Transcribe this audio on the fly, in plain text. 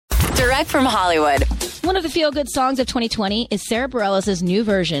Direct from Hollywood. One of the feel-good songs of 2020 is Sara Bareilles' new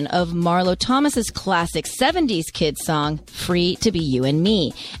version of Marlo Thomas's classic 70s kids song, Free to Be You and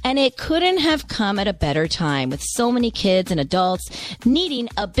Me. And it couldn't have come at a better time, with so many kids and adults needing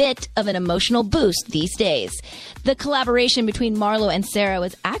a bit of an emotional boost these days. The collaboration between Marlo and Sara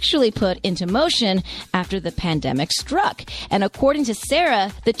was actually put into motion after the pandemic struck. And according to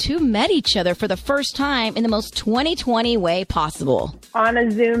Sara, the two met each other for the first time in the most 2020 way possible. On a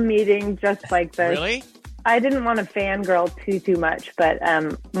Zoom meeting just like this. Really? I didn't want to fangirl too much, but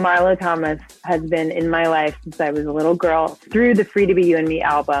Marlo Thomas has been in my life since I was a little girl through the Free to Be You and Me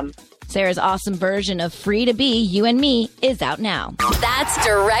album. Sara's awesome version of Free to Be You and Me is out now. That's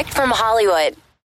Direct from Hollywood.